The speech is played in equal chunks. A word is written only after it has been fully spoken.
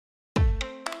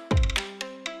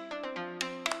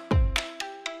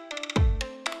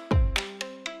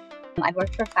I've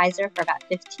worked for Pfizer for about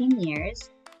 15 years,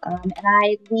 and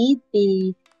I lead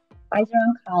the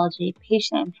Pfizer Oncology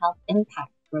Patient and Health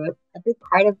Impact Group. A big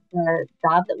part of the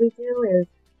job that we do is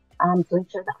to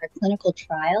ensure that our clinical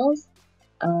trials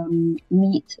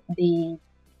meet the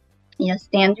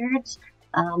standards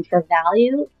for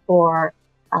value for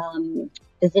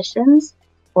physicians,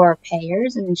 for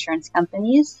payers and insurance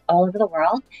companies all over the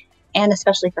world, and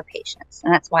especially for patients.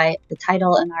 And that's why the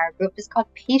title in our group is called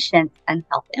Patient and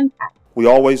Health Impact. We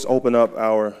always open up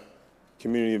our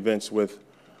community events with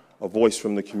a voice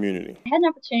from the community. I had an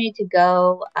opportunity to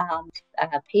go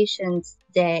to Patients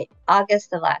Day,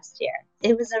 August of last year.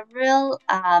 It was a real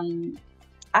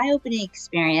eye-opening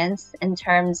experience in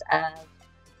terms of,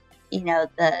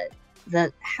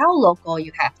 the how local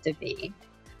you have to be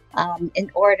in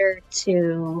order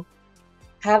to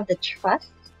have the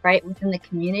trust right within the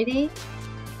community.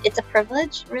 It's a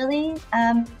privilege, really,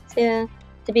 to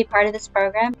be part of this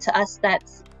program. To us,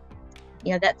 that's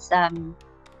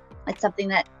something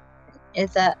that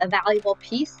is a valuable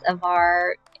piece of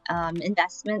our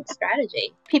investment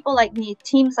strategy. People like me,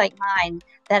 teams like mine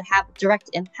that have direct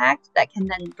impact that can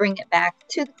then bring it back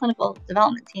to the clinical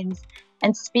development teams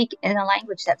and speak in a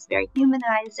language that's very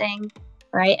humanizing,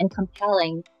 right, and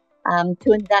compelling,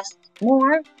 to invest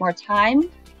more time,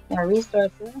 more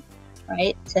resources,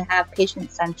 right, to have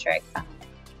patient-centric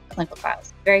clinical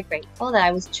trials. Very grateful that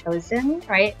I was chosen,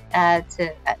 right,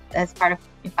 as part of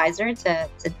Pfizer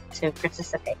to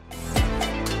participate.